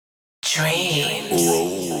Dreamz.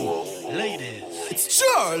 Ladies. It's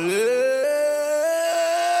Charlie.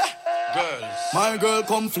 Girls. My girl,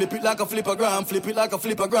 come flip it like a flippergram, flip it like a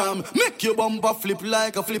flippergram. Make your bumper flip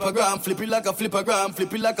like a flippergram, flip it like a flippergram,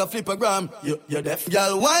 flip it like a flippergram. You're deaf.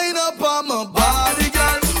 Girl, wind up on my body,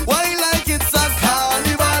 girl. Wine like it's a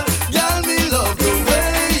carnival. Girl, me love the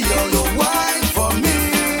way you wine for me.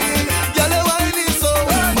 Girl, your wine is so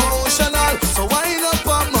emotional. So wind up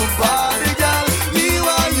on my body, girl. Me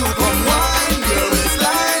while you come wine, girl, it's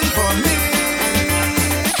line for me.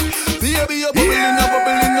 Baby, you're bubbling, you're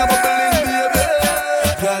bubbling, you're bubbling, baby.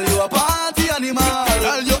 Girl, you a party animal.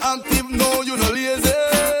 Girl, you active, no, you no lazy.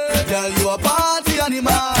 Girl, you a party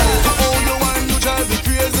animal. Oh, you want you drive me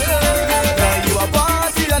crazy. Girl, you a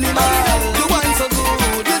party animal.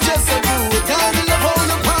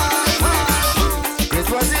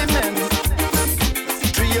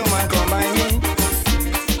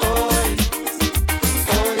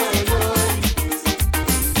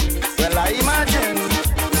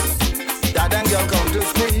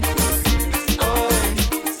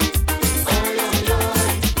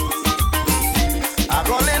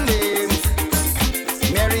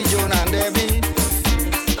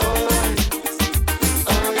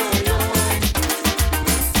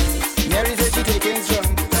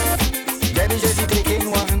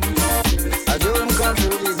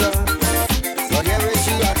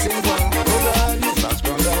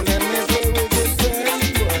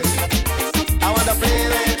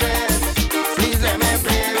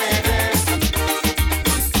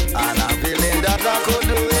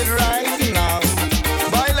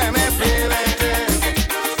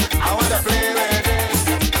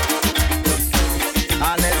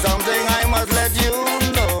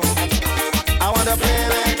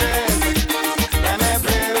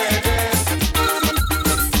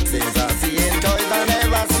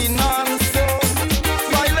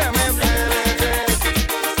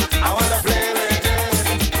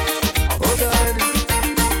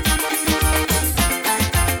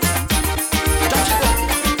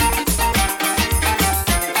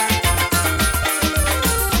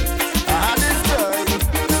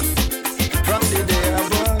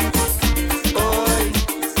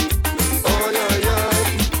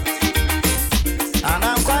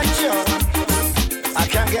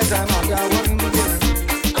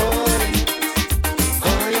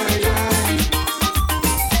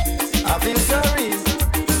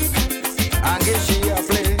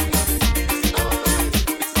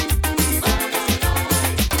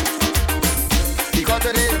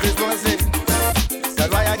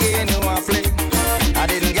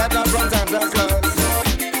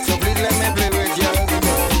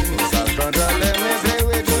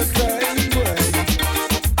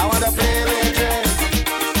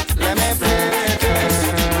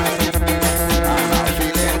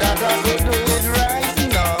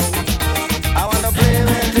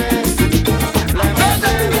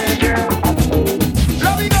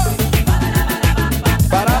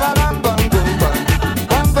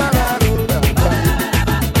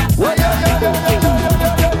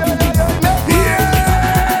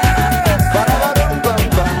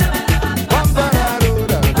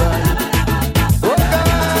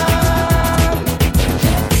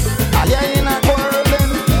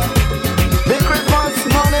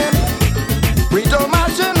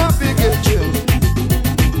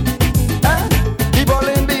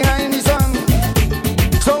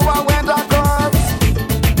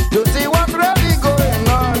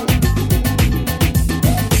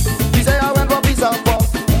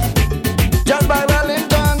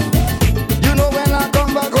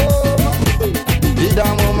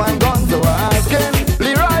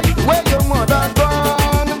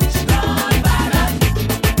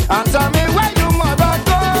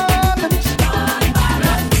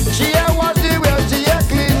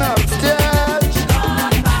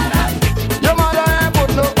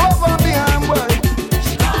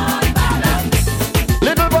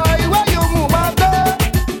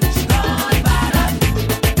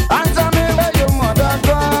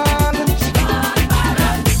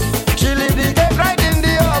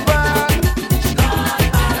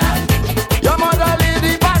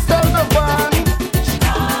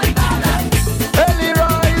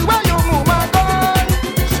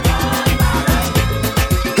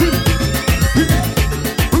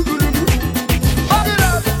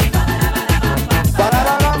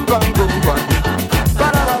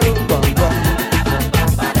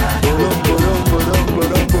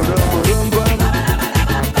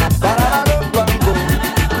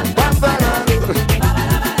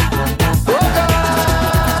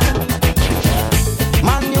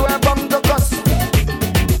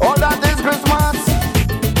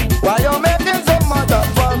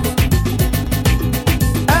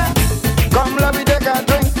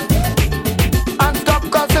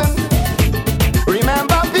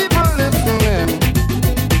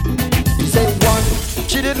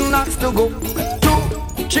 asked to go.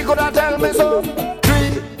 2, she coulda tell me so.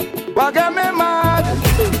 3, what get me mad?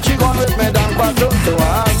 She gone with me down Pato, so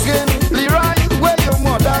asking Leroy, where your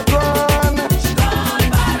mother gone? She gone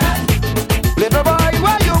bad. Little boy,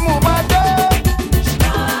 where you move my day? She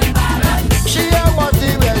gone bad. She a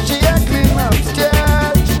muddy where she a clean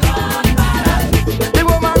upstairs. She gone bad. The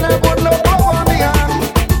woman that would no go on the hand.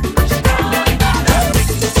 She gone bad.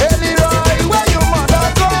 Hey Leroy, where your mother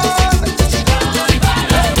gone? She gone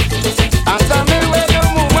bad. And tell me where you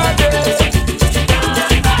move my day. She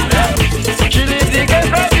gone bad. She leave the gate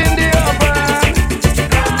right in the open. She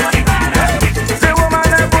gone bad. The woman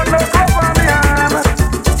that would no go on the hand.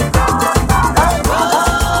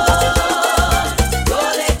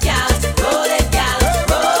 Roll it, gal, roll it, gal,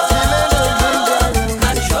 roll.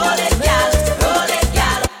 Control it, gal, roll it,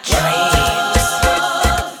 gal. Dreamz.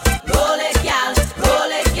 Roll it, gal,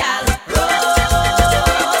 roll it, gal, roll.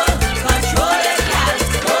 Control it, gal,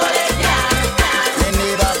 roll it, gal. My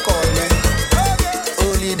neighbor called me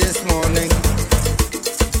early this morning.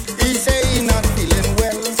 He say he not feeling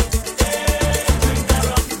well.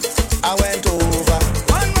 I went over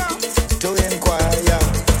to inquire.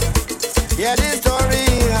 Yeah, this story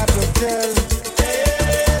he had to tell.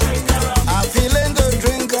 I'm feeling to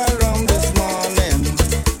drink a rum this morning.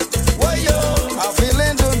 I'm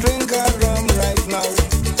feeling to drink a rum right now.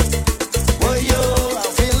 I'm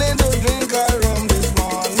feeling to drink a rum this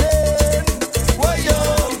morning.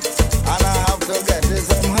 And I have to get it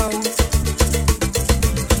somehow.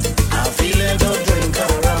 I'm feeling to drink a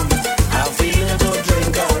rum. I'm feeling to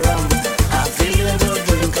drink a rum. I'm feeling to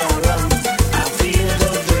drink a rum. I'm feeling to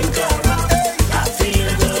drink a rum. I'm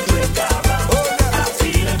feeling to drink a rum. I'm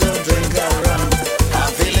feeling to drink a rum.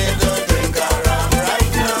 I'm feeling to drink a rum right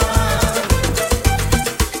now.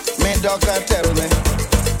 My doctor tell me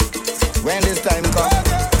when this time comes,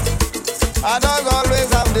 I don't always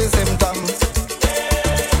have the symptoms.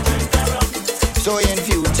 So in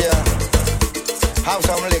future, have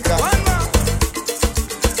some liquor.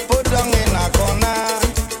 Put down in a corner.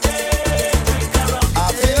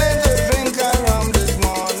 I'm feeling to drink a rum this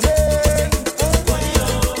morning.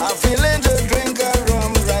 I'm feeling to drink a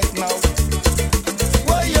rum right now.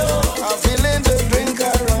 I'm feeling to drink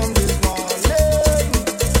a rum this morning.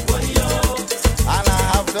 And I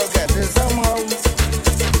have to get it somehow.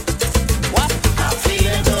 What? I'm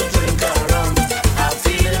feeling to drink a rum. I'm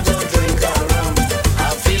feeling to drink a rum.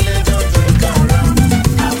 I'm feeling to drink a rum.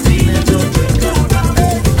 I'm feeling to drink a rum.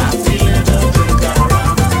 I'm feeling to drink a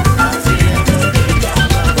rum. I'm feeling to drink a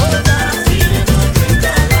rum. I'm feeling to drink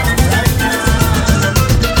a rum right now.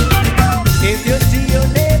 If you see your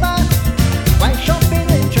neighbor, why shopping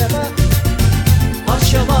with Trevor? Hush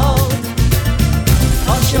your mouth,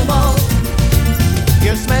 hush your mouth.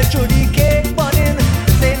 You smell through the cake burning,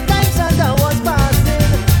 same time Santa was passing.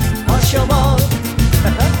 Hush your mouth,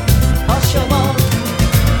 hush your mouth.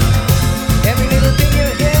 Every little thing you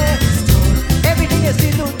hear, everything you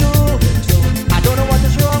see to do. I don't know what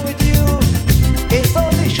is wrong with you. It's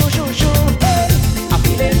only shoo shoo shoo. Hey, I'm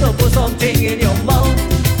feeling to put something in your mouth.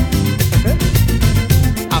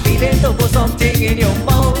 I'm feeling to put something in your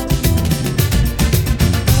mouth.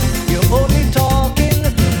 You're only talking,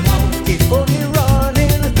 it's only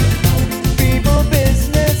running. People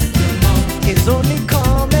business, it's only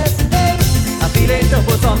calmness. Hey, I'm feeling to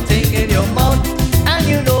put something in your mouth. And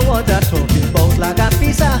you know what I'm talking about. Like a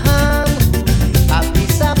piece of ham, a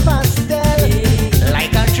piece of pastel.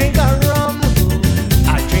 Like a drink of rum,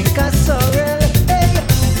 a drink of sorrel. Hey,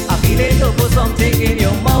 I'm feeling to put something in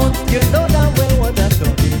your mouth. You know that well what I'm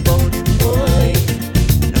talking about. Oi,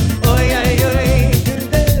 oi, oi, oi,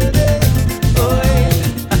 oi.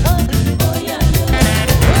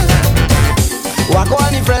 Walk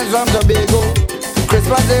on the friends from Tobago.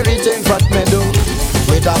 Christmas they reaching Fat Meadow.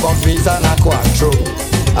 With a bumpers and a quattro,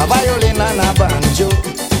 a violin and a banjo.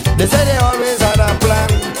 They say they always had a plan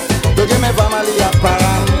to give me family a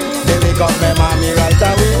parent. They wake up my mommy right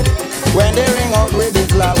away when they ring out with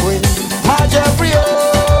this loud way. My Jeffrey,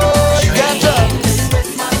 oh, get up.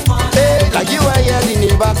 Hey, like you are here, the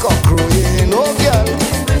neighbor cock crowing, oh girl.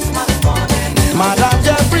 Madam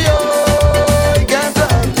Jeffrey, oh, get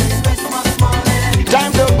up.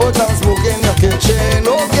 Time to put some smoke in your kitchen,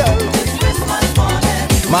 oh girl.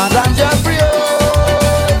 Madam Jeffrey,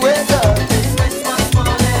 oh, wake up.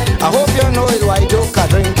 I hope you know it's white oak a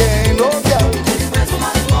drinking, oh girl.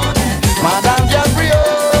 Madam Jeffrey,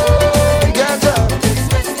 oh, get up.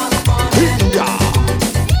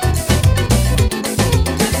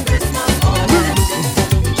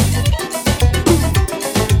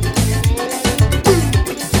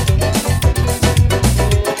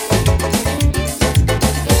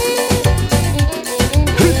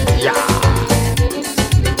 Yeah.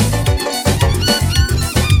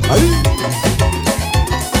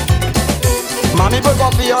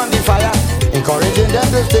 encouraging them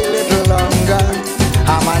to stay a little longer.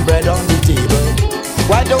 Ham and bread on the table.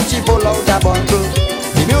 Why don't you pull out a bundle?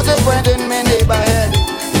 The music went in my neighbor head.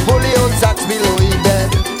 He pull the old sax below his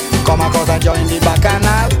bed. Come across and join the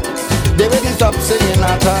bacchanal. They wouldn't stop singing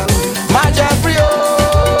at all. My Jeffrey,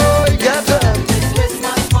 oh, get up.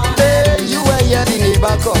 Hey, you were here, the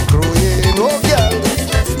neighbor come crowing. Oh, girl.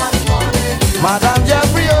 Madam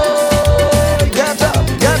Jeffrey, oh, get up,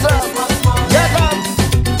 get up, get up.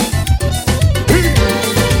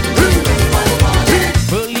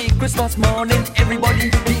 Early Christmas morning,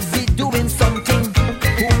 everybody busy doing something.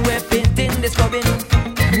 Who were painting, they scrubbing.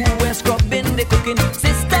 Who were scrubbing, they cooking.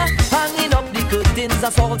 Sister hanging up the curtains,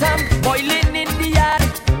 a salt and boiling in the yard.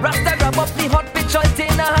 Rasta grab up the hot picture,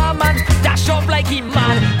 tin a ham and dash off like he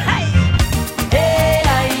man. Hey, hey,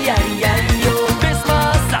 ay, ay, ay, yo.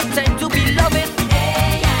 Christmas, a time to be loving.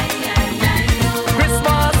 Hey, ay, ay, ay, yo.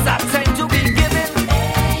 Christmas, a time to be giving.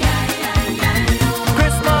 Hey, ay, ay, ay, yo.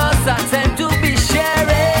 Christmas, a time to be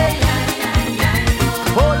sharing.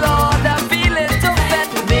 Oh Lord, I feel it to fet.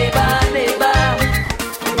 Neighbor, neighbor,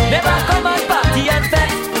 neighbor, come and party and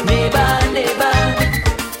fet. Neighbor, neighbor,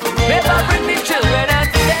 neighbor, bring the children and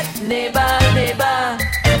fet. Neighbor, neighbor,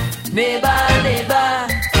 neighbor, neighbor,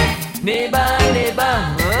 neighbor, neighbor.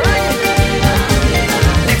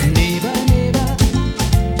 Neighbor, neighbor,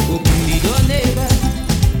 open the door, neighbor.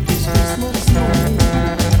 It's Christmas time.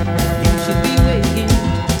 You should be waking.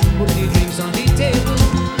 Put the drinks on the table.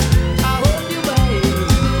 I hope you buy it.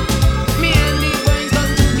 Me and the boys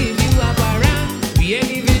come to give you a parang. We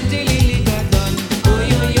ain't even till the liquor done. Oh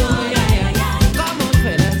yo yo yeah yeah yeah. Come on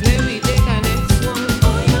fellas, let me take a next one.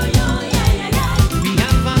 Oh yo yo yeah yeah yeah. We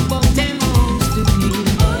have about 10 homes to clean.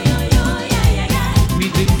 Oh yo yo yeah yeah yeah. We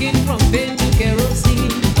drinking from pain to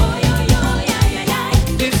kerosene. Oh yo yo yeah yeah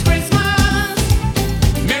yeah. It's Christmas,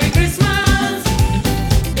 Merry Christmas.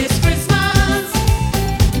 It's Christmas,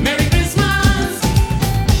 Merry Christmas.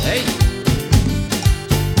 Hey.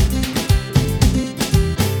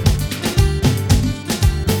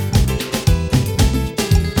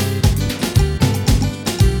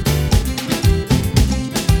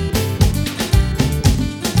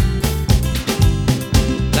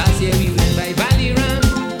 Last year we went by Valley Ram.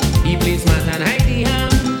 He plays Matt and Heidi Ham.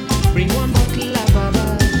 Bring one bottle of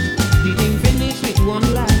baba. Didn't finish with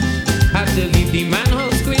one lash. Had to leave the man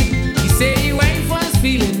house quick. He say his wife was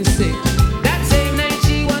feeling sick. That same night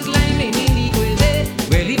she was lying in the quilt.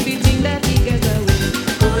 Well, if you think that he get away.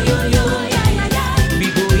 Oh yo yo yeah yeah yeah. We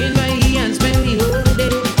go in by he and spend the whole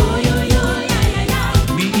day. Oh yo yo yeah yeah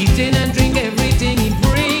yeah. We eating and drink everything he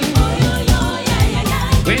bring. Oh yo yo yeah yeah yeah.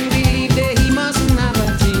 When we leave there he mustn't have a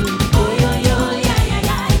thing. Oh yo yo yeah yeah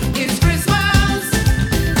yeah. It's Christmas,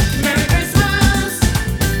 Merry Christmas.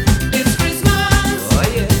 It's Christmas. Oh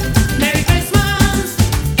yeah. Merry Christmas.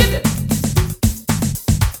 Get it.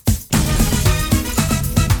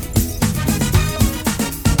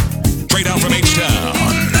 Straight out from H-Town,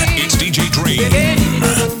 it's DJ Dream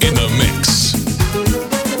in the mix.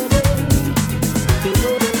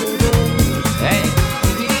 Hey.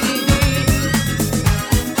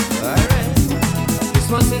 Alright.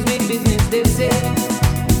 Christmas is big business, they say.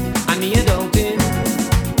 And me a doubting.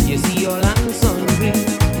 You see all on the sun green.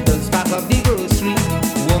 Just pack up the grocery.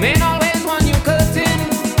 Women always want new curtain.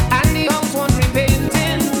 And the house want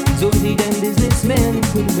repainting. So the them businessmen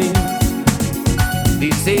could win.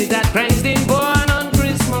 They say that Christ is born on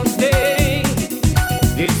Christmas Day.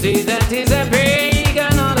 They say that is a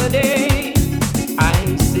pagan holiday.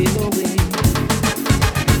 I say no way.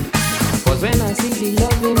 'Cause when I see the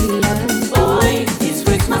love in the land, Boy, it's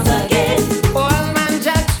Christmas again. all man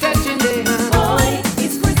jack stretching their hand. Boy,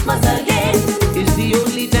 it's Christmas again. It's the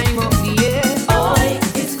only time of the year. Boy,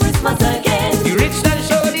 it's Christmas again. The rich don't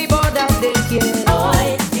show the board that they care.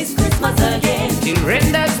 Boy, it's Christmas again.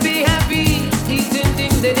 Children that be happy, eating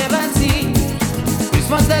things they never see.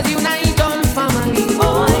 Christmas does unite on family.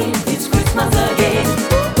 Boy, it's Christmas again.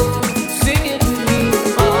 Sing it with me.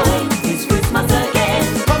 Boy, it's Christmas again.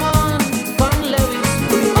 Come on, fun Lewis.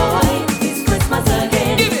 Boy, it's Christmas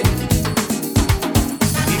again. Give it.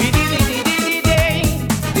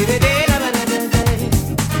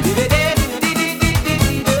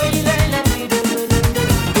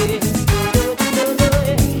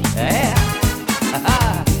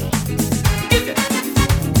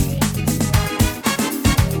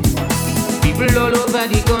 People all over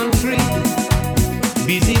the country,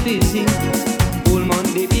 busy, busy. Whole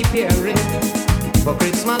Monday preparing for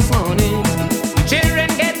Christmas morning. Children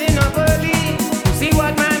getting up early to see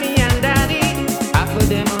what mommy and daddy have for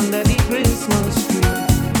them under the Christmas tree.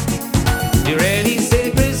 They really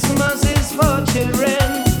say Christmas is for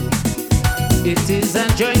children. It is a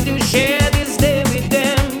joy to share this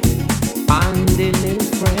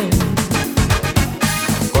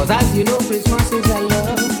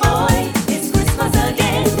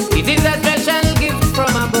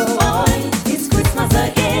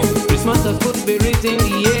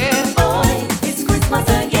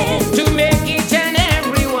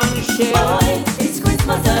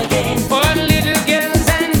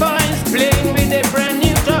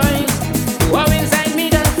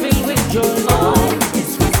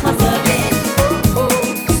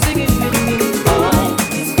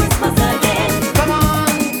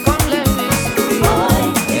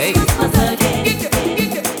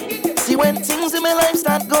things in my life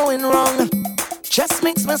start going wrong, just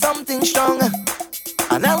mix me something strong,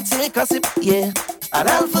 and I'll take a sip, yeah, and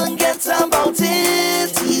I'll forget about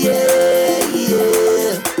it, yeah,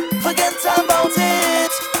 yeah. Forget about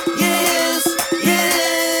it, yes,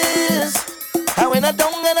 yes. And when I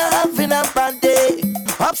don't and I'm having a bad day,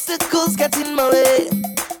 obstacles get in my way,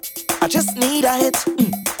 I just need a hit,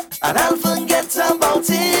 and I'll forget about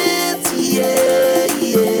it, yeah,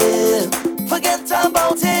 yeah. Forget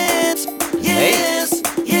about it, yes,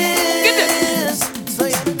 yes. So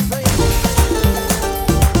yeah, so yeah.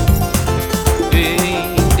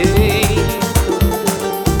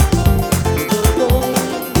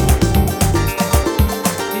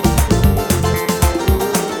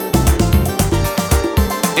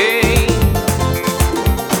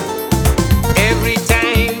 Every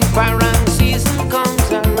time parang season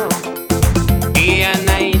comes around, day and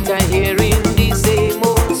night I hearing the same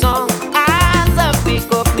old song. As I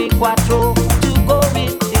pick up the quattro to go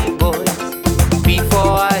with the boys,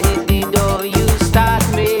 before I hit the door you start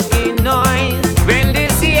making noise. When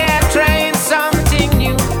this year trying something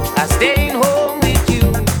new, I'm staying home with you,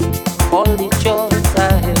 all the chores I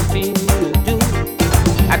helping you do.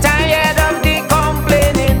 I'm tired of the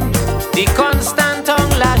complaining, the constant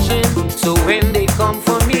tongue lashing. So when they come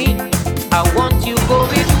for me, I want you go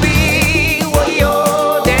with me.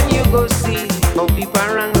 Woyo, then you go see how the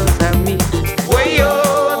parangos have me. Woyo,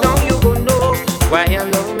 don't you go know why I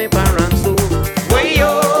love me parents so.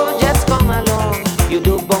 Woyo, just come along, you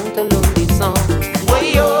do bound to love this song.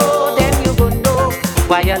 Woyo, then you go know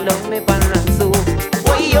why I love me parents so.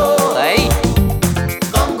 Woyo, hey,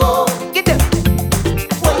 come go, get them.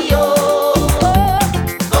 Woyo,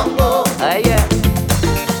 come go, hey yeah.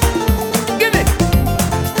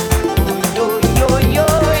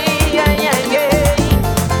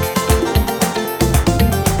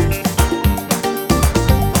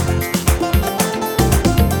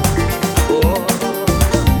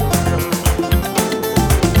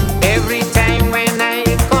 Every time when I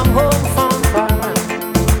come home from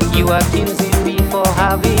Paris, you accusing me for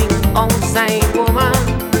having outside woman.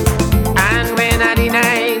 And when I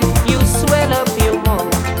deny, you swell up your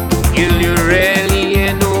mouth. You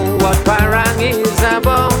really know what parang is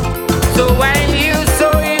about. So while you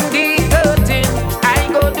sew in the curtain, I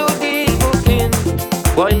go do the cooking,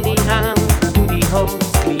 boil the ham, do the house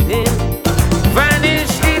cleaning,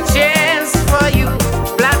 vanish the chairs for you,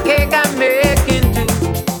 black egg I'm making too.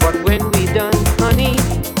 But when we done, honey,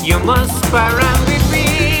 you must parang with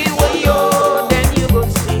me. Woyo, then you go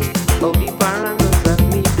see how the parangos at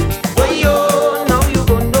me. Woyo, now you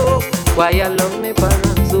go know why I love me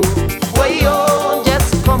parang so. Woyo,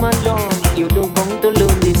 just come along, you don't want to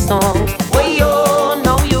learn this song. Woyo,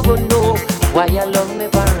 now you go know why I love me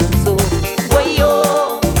parents so.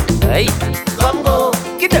 Woyo, hey, come go,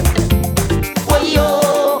 get up. Woyo,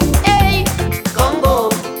 hey, come go.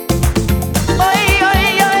 Oi, oi,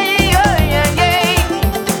 oi, oi, oi, oi.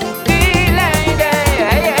 Hey,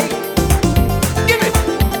 hey, give it.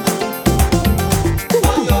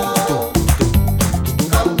 Woyo,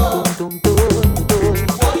 come go.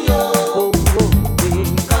 Woyo,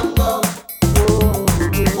 come go.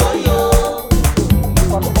 Woyo,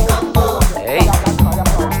 hey.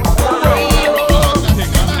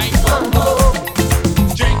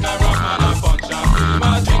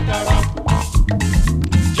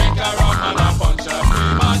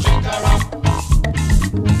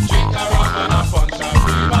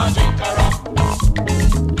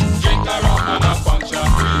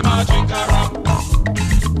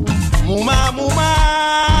 Muma, Muma,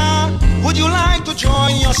 would you like to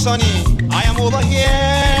join your sonny? I am over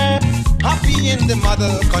here, happy in the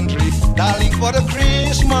mother country. Darling, for the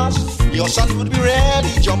Christmas, your son would be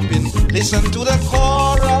ready jumping. Listen to the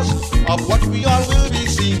chorus of what we all will be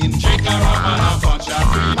singing. Drink a rum and a punch a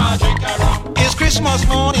prima, drink a rum. It's Christmas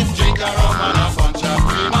morning. Drink a rum and a punch a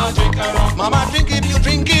prima, drink a rum. Mama, drink if you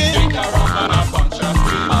drink it. Drink a rum and a punch a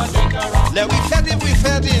prima, drink a rum. Let we fed it, we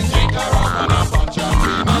fed it. Drink a rum and a punch a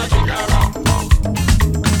prima, drink a rum.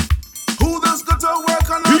 Who does go to work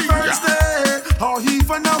on a Thursday or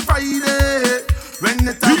even a Friday when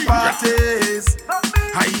it a parties?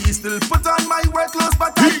 I still put on my work clothes,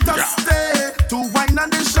 but I just stay to wine on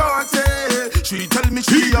the shorty. She tell me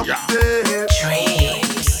she up there.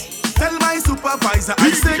 Dreamz. Tell my supervisor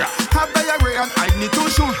I sick, have diarrhea and I need to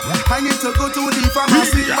shoot. I need to go to the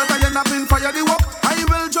pharmacy, but I end up in fire the walk. I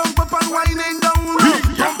will jump up and winding down,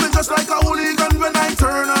 jumping just like a hooligan when I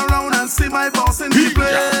turn around and see my boss in the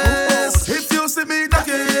place. If you see me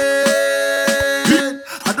ducking,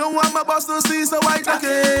 I don't want my boss to see, so I duck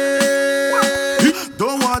it.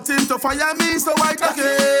 Don't want him to fire me, so I duck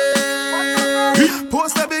it.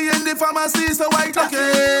 Post to be in the mama see so white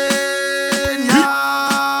again.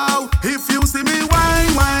 Yo, if you see me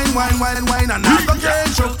wine, wine, wine, wine, wine, and not again,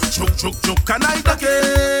 choke, choke, choke, choke, and I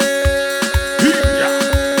again.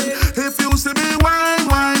 If you see me wine,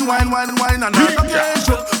 wine, wine, wine, wine, and not again,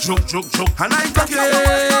 choke, choke, choke, choke, and I again.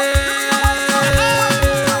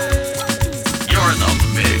 You're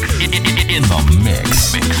in the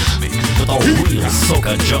mix with a real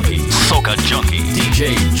Soca junkie, DJ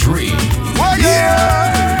Dream. Oh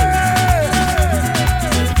yeah,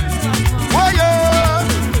 oh yeah.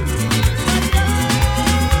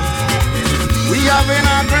 We having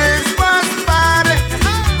a Christmas party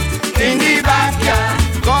in the backyard,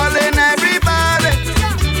 calling everybody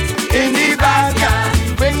in the backyard.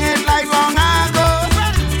 Bring it like long ago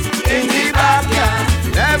in the backyard.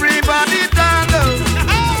 Everybody turn low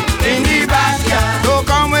in the backyard. So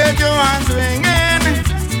come with your hands swinging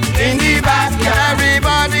in the backyard.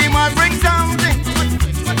 Everybody must bring something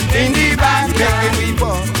in the backyard. Making me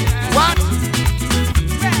walk. What?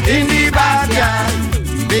 In the backyard.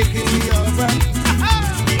 Making me over.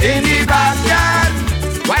 In the backyard.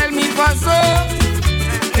 While me for so.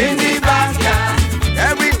 In the backyard.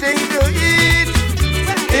 Everything to eat.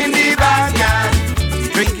 In the backyard.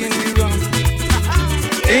 Drinking me rum.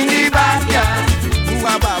 In the backyard.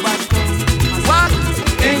 What?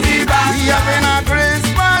 In the backyard. We having a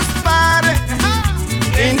Christmas party.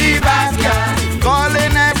 In the backyard.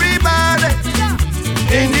 Calling everybody.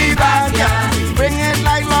 In the backyard. Bring it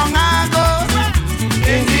like long ago.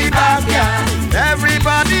 In the backyard.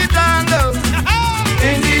 Everybody down low.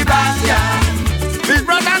 In the backyard. Big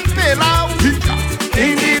brother and pillow.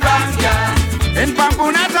 In the backyard. In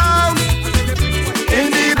Pampuna's house. In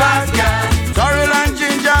the backyard. Sorrel and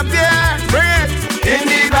ginger beer. Bring it. In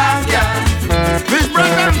the backyard. Big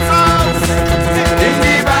brother and house. In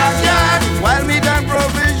the backyard. While me done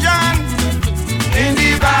provision. In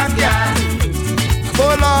the backyard.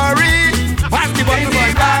 Bolori. In the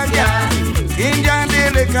backyard. Indian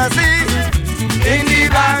delicacy. In the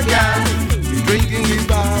backyard. Drinking the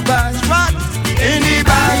baba spot. In the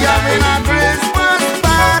backyard. Having a Christmas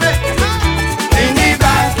party. In the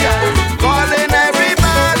backyard. Calling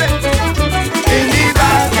everybody. In the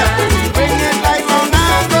backyard. Bring it like long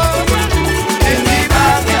ago. In the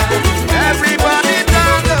backyard. Everybody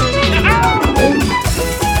down low.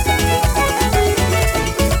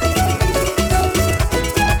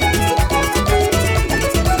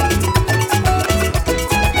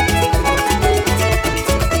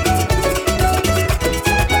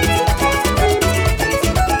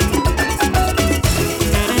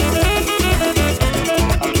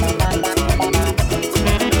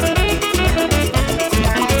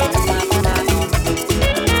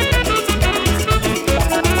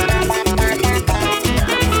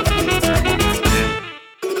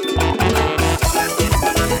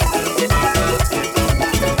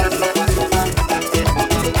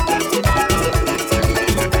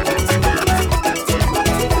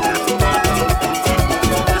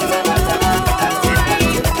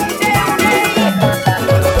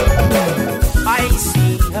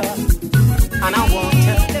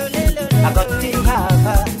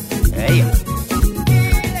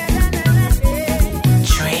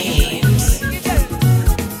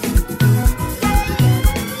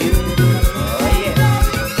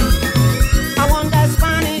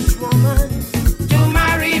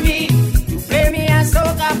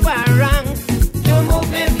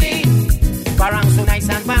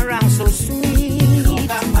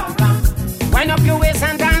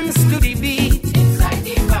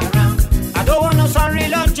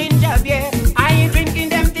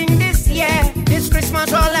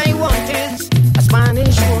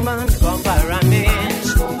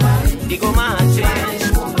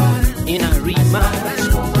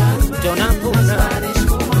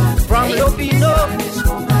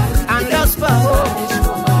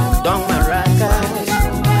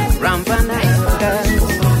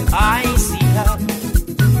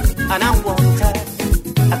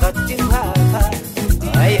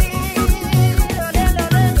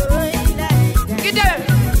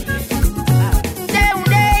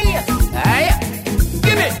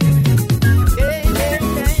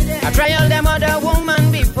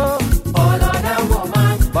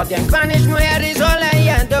 Them Spanish mujer is all I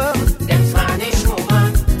adore. Them Spanish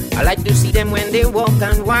woman, I like to see them when they walk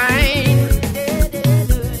and whine.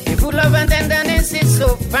 They full of and tenderness, it's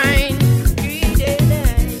so fine.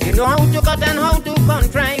 You know how to cut and how to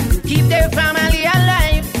contrive to keep their family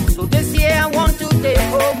alive. So this year I want to take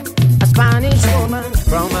home a Spanish woman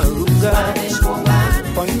from Aruga,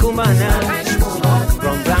 from Cumana,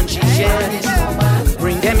 from Blanchichet.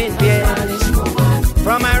 Bring them in here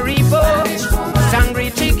from Aribo, Sangre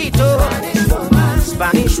Chiquito.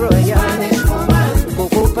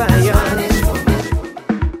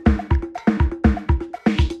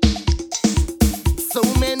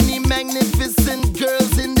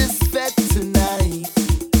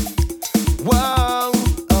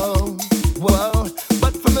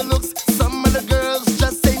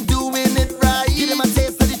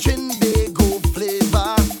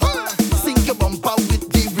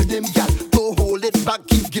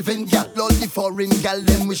 giving. Got all the foreign gal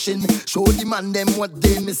them wishing. Show the man them what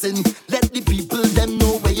they missing. Let the people them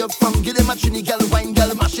know where you're from. Give them a trini gal, wine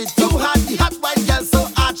gal, mash it. Too hard, the hot white gal, so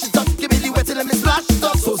arch it up. Give me the wet and let me splash it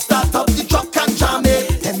up. So start up the truck and jam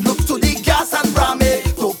it. Then look to the gas and ram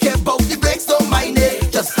it. Don't care about the brakes, don't mind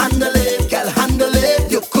it. Just handle it, gal, handle it.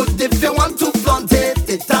 You could if you want to flaunt it.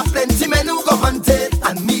 It have plenty men who go hunt it.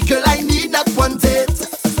 And me girl, I need not want it.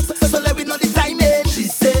 So let me know the timing. She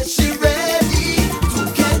said she ready to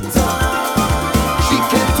get on. She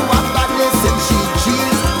came to our badness and she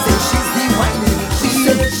cheers. Say she's the whining. She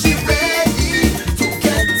said she ready to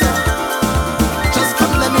get on. Just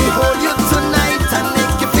come let me hold you tonight and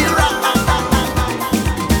make you feel right.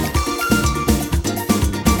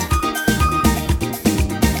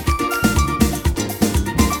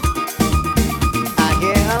 I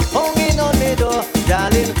hear her pounding on the door,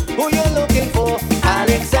 darling. Who you looking for?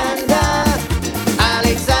 Alexander,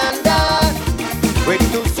 Alexander. With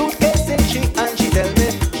two suitcases she and she tell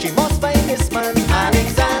me she must find this man.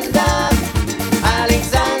 Alexander,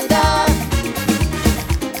 Alexander.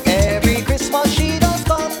 Every Christmas she does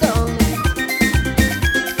come down.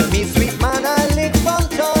 Me sweet man I live from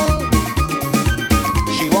town.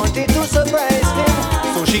 She wanted to surprise him,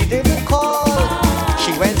 so she didn't call.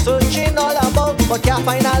 She went searching all about, but can't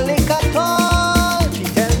find a lick at all. She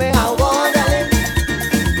tell me I want a lick,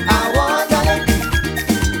 I want a lick,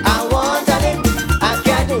 I want a lick. I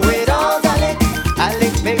can't do it all, a lick. A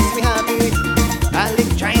lick makes me happy, a lick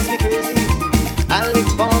drives me crazy. A lick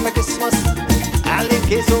for me Christmas, a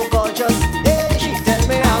lick is so gorgeous. Hey, she tell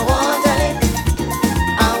me I want a lick,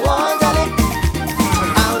 I want a lick,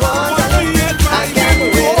 I want a lick. I can't do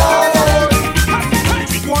it all, a lick.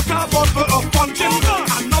 Water bottle of punching,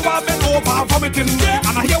 and now I've been over vomiting.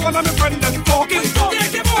 And I hear one of my friends them talking. They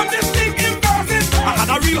came on this thing in person. I had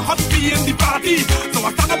a real hot tea in the party, so I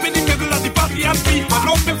stand up in the middle of the party and speak. And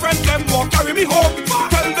now my friend them walk carry me home.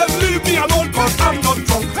 Tell them leave me alone, cause I'm not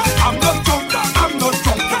drunk. I'm not drunk, I'm not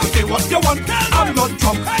drunk. Say what you want, I'm not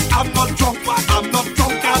drunk. I'm not drunk, I'm not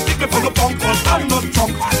drunk. Can't take me for the punk, cause I'm not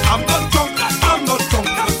drunk. I'm not drunk, I'm not drunk.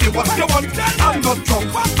 Say what you want, I'm not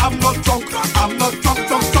drunk. I'm not drunk, I'm not drunk,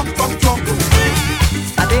 drunk, drunk, drunk, drunk.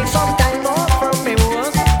 I take some time off from me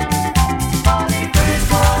work to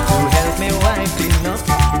help me wife clean up.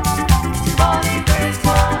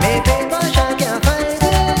 Me paintbrush I can't find it.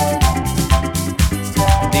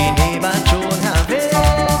 The neighbor don't have it.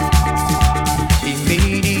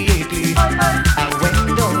 Immediately I went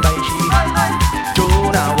down by she.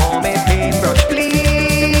 Don't I want me paintbrush,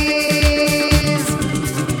 please?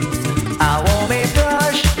 I want me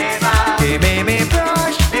brush. Give me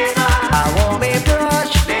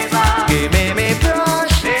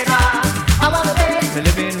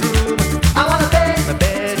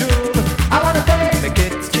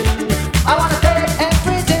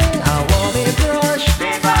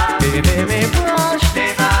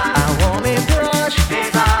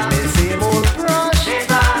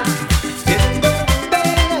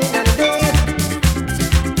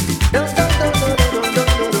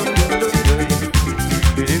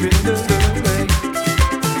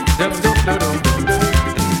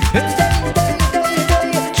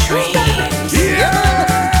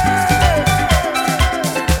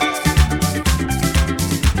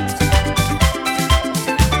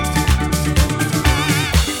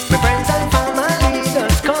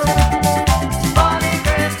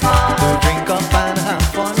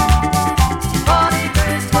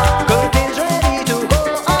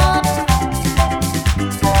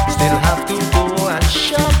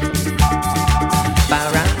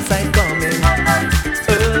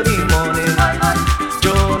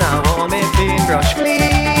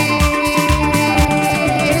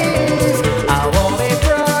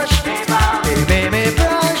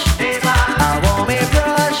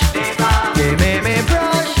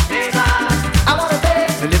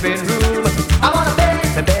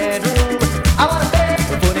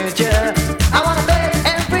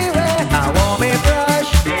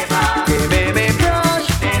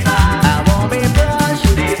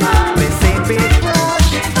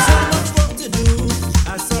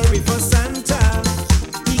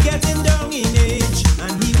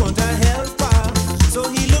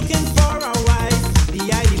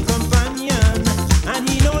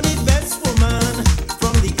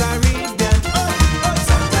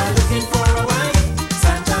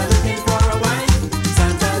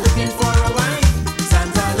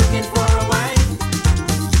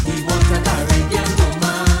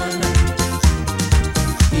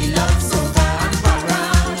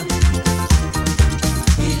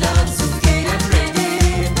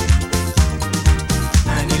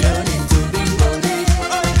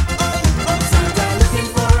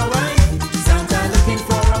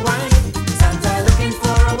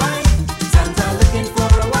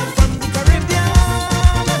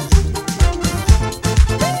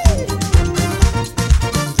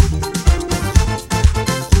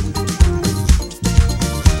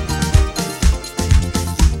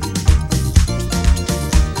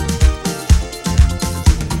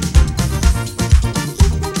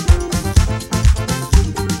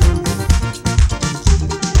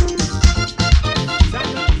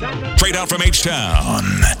Straight out from H-Town,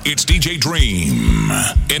 it's DJ Dream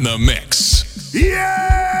in the mix. Yeah!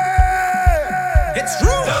 It's true.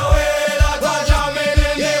 The way that I jam in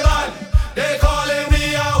the band, they calling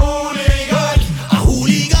me a hooligan. A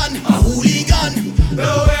hooligan, a hooligan.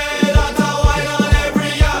 The way that I wine on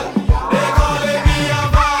every girl, they calling me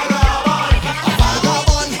a vagabond. A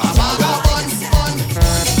vagabond, a vagabond.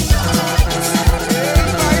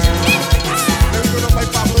 Let me go down by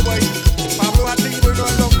Pablo, boy. Pablo, I think we're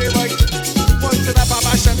going down there, boy. Once in a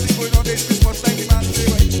Baba Shanti going on this Christmas time, man, say,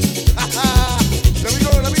 boy. Let me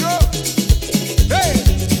go, let me go. Hey!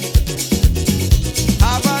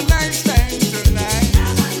 Have a nice time tonight.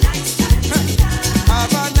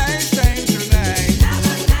 Have a nice time tonight.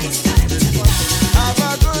 Have a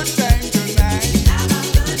good time tonight.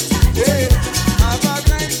 Yeah, have a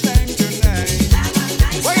nice time tonight.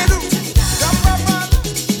 What you do? Jump up on,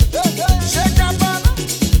 shake up on,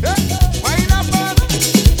 wind up on,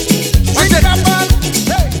 shake up on.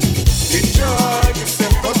 Hey, enjoy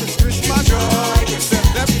yourself 'cause it's Christmas. Enjoy yourself.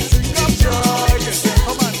 Let me drink up joy yourself.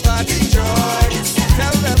 Come on, party, enjoy yourself.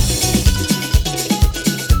 Tell them.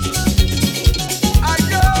 I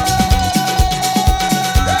go.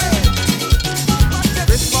 Hey.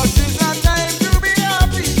 Christmas is a time to be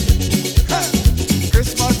happy.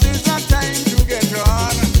 Christmas is a time to get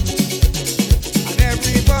on. And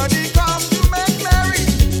everybody come to make merry.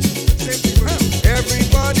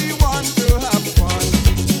 Everybody wants to have fun.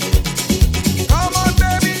 Come on,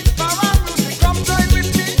 baby, Mama music, come join with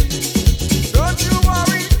me. Don't you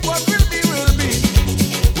worry, what will be will be.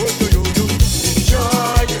 Oh, you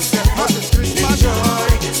enjoy yourself, 'cause it's Christmas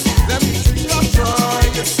joy. Let me drink up joy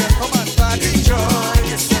yourself. Come on, party, enjoy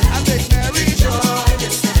yourself, and make merry joy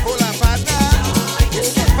yourself. Hold on, partner.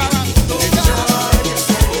 Mama, enjoy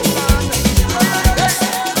yourself, partner. Hey.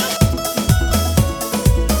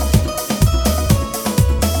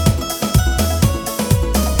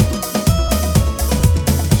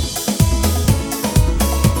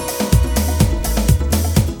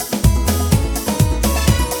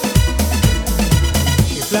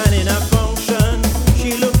 She planning a function, she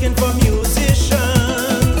looking for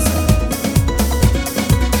musicians.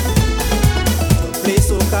 Play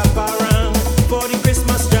soca parang for the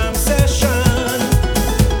Christmas jam session.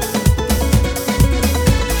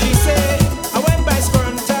 She say, I went by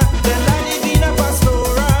Sprunta, then landed in a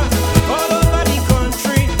Pastora. All over the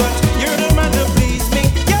country, but you're the man to please me.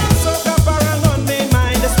 Yeah, soca parang on my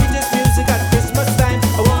mind, the sweetest music at Christmas time.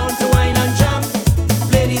 I want to wine and jam,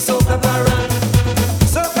 play the soca parang.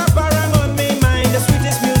 Soca parang on me mind, the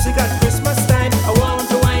sweetest music at Christmas time. I want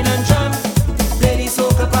to wine and jam, play the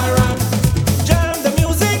soca parang. Jam the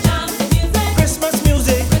music, Christmas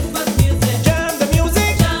music, jam the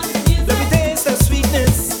music, let me taste the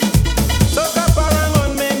sweetness. Soca parang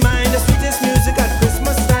on me mind, the sweetest music at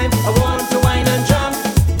Christmas time. I want to wine and jam,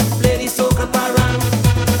 play the soca parang.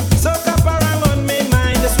 Soca parang on me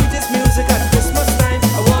mind, the sweetest music at Christmas time.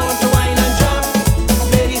 I want to wine and jam,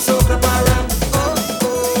 play the soca parang.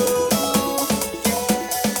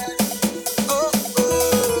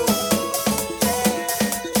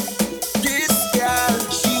 This girl,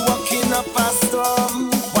 she walking up a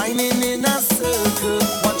storm, whining in a circle.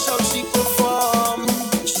 Watch how she perform.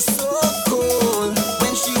 She's so cool.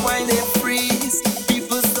 When she whine, they freeze.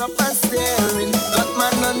 People stop and staring. Got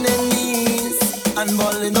man on their knees and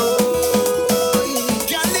bawling. Oh,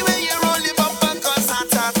 girl, the way you roll it up and cause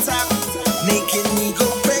heart attack, making me go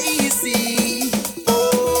crazy.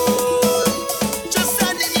 Oh, just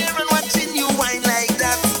standing here and watching you whine like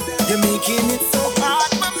that. You're making it so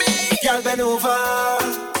hard for me. Girl, bend over.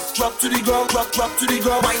 Drop to the ground, drop to the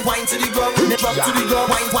ground, wine to the ground, drop to the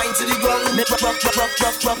ground, wine to the ground,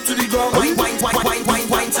 drop to the ground,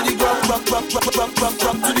 wine to the ground, drop to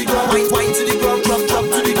the ground, wine to the ground, drop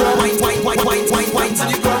to the ground, wine to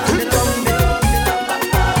the ground.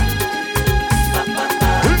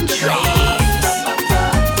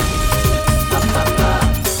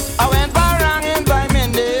 I went around and by my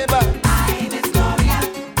neighbor,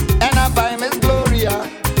 and I buy Miss Gloria.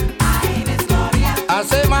 I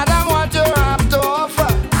say, Madam, what you have to offer?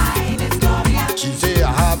 She say,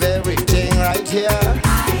 I have everything right here.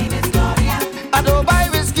 I don't buy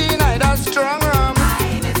whiskey, neither strong rum.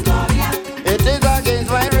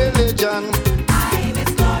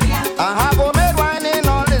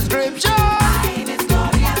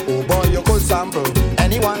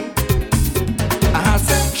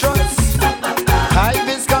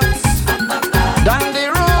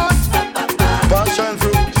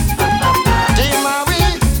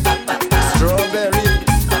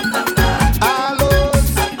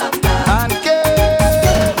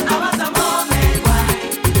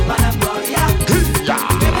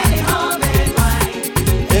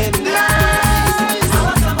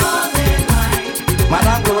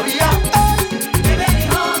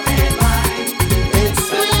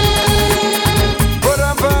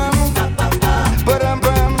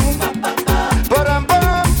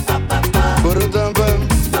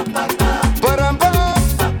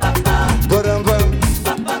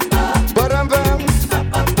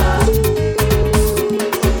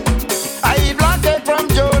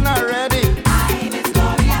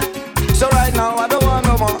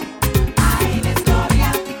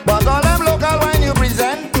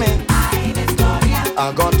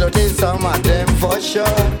 to taste some of them for sure.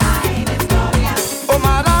 Oh,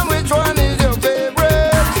 madam, which one is your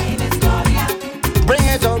favorite? Bring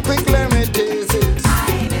it up quick, let me taste it.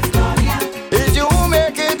 It's you who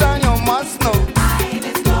make it and you must know.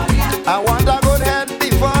 I want a good head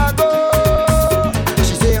before I go.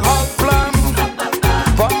 She say hot plum,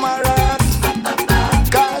 pomegranate,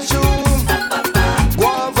 cashew,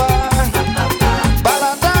 guava,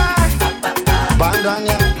 balata,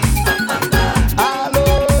 bandanya,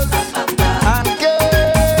 aloes, and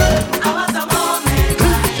cake. I want some homemade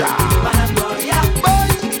wine. Madame Gloria,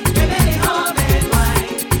 give me the homemade wine.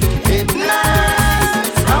 It's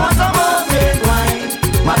nice. I want some homemade wine.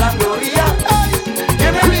 Madame Gloria,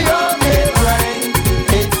 give me the homemade wine.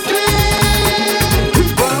 It's sweet.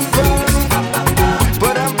 Bum bum,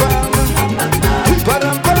 ba-dum bum,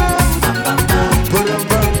 ba-dum bum, ba-dum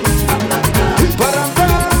bum, ba-dum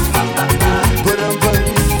bum, ba-dum bum,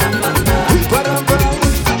 ba-dum bum.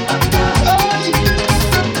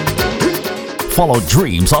 Follow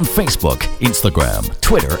Dreamz on Facebook, Instagram,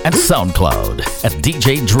 Twitter, and SoundCloud at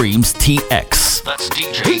DJ Dreamz TX. That's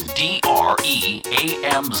DJ DREAMZTX.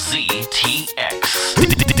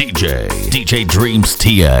 DJ Dreamz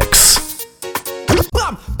TX.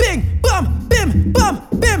 Bam, bing, bam, bim, bam,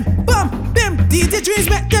 bim, bam, bim. DJ Dreamz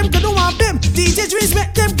make them go do one bim. DJ Dreamz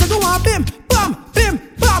make them go do one bim. Bam, bim,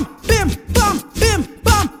 bam, bim, bam, bim,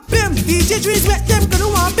 bam, bim. DJ Dreamz make them go do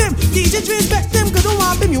one bim. DJ Dreamz make them go do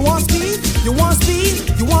one bim. You want speed? You want speed?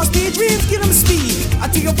 You want speed? Dreamz, give them speed. I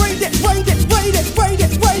tell you, ride it, ride it, ride it, ride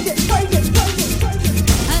it, ride it, ride it, ride it, ride it.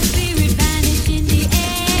 A spirit vanish in the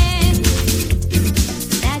air.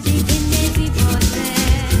 That deep in lazy water.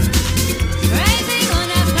 Rising on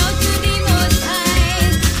a cloud to the most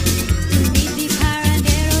high. To meet the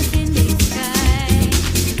paraderos in the sky.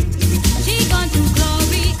 She gone to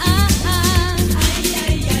glory,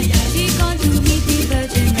 She gone to meet the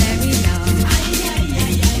Virgin Mary now.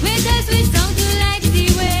 With a sweet song to light the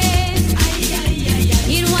way.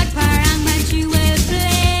 In what parang man she will play.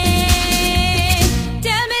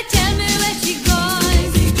 Tell me where she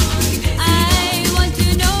gone. I want to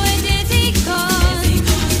know where Daisy gone.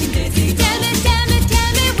 Tell me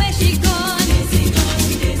where she gone.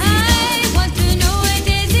 I want to know where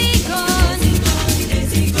Daisy gone.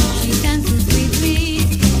 She danced so sweetly,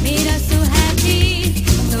 made us so happy.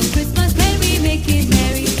 So Christmas when we make it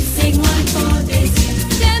merry, sing one for Daisy.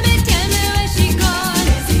 Tell me where she gone.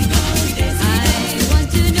 I want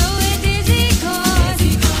to know where Daisy gone.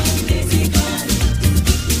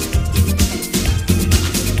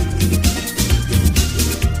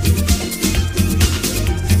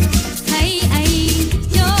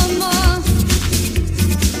 No more.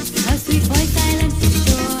 Her sweet voice silent for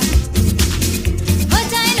sure. But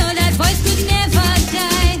I know that voice could never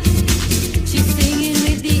die. She's singing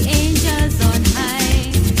with the angels on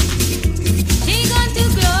high. She gone to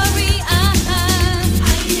glory,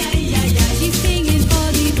 She's singing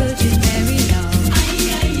for the Virgin Mary now.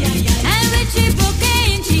 And with she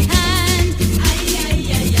bouquet in she hand,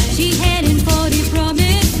 she heading for the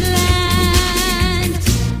promised land.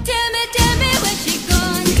 Tell me where she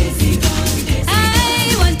gone. I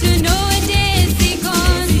want to know where Daisy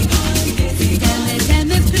gone. Tell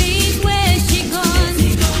me please where she gone.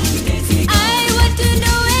 I want to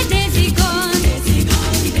know where Daisy gone.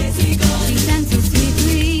 She sang so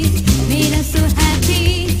sweetly, made us so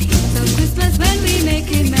happy. So Christmas when we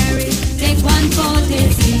make it merry, take one for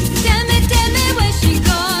Daisy. Tell me where she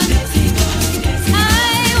gone. I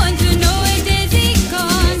want to know where Daisy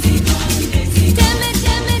gone. Tell me.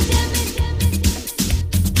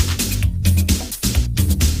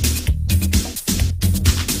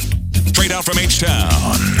 Straight out from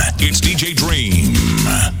H-Town, it's DJ Dream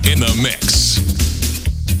in the mix.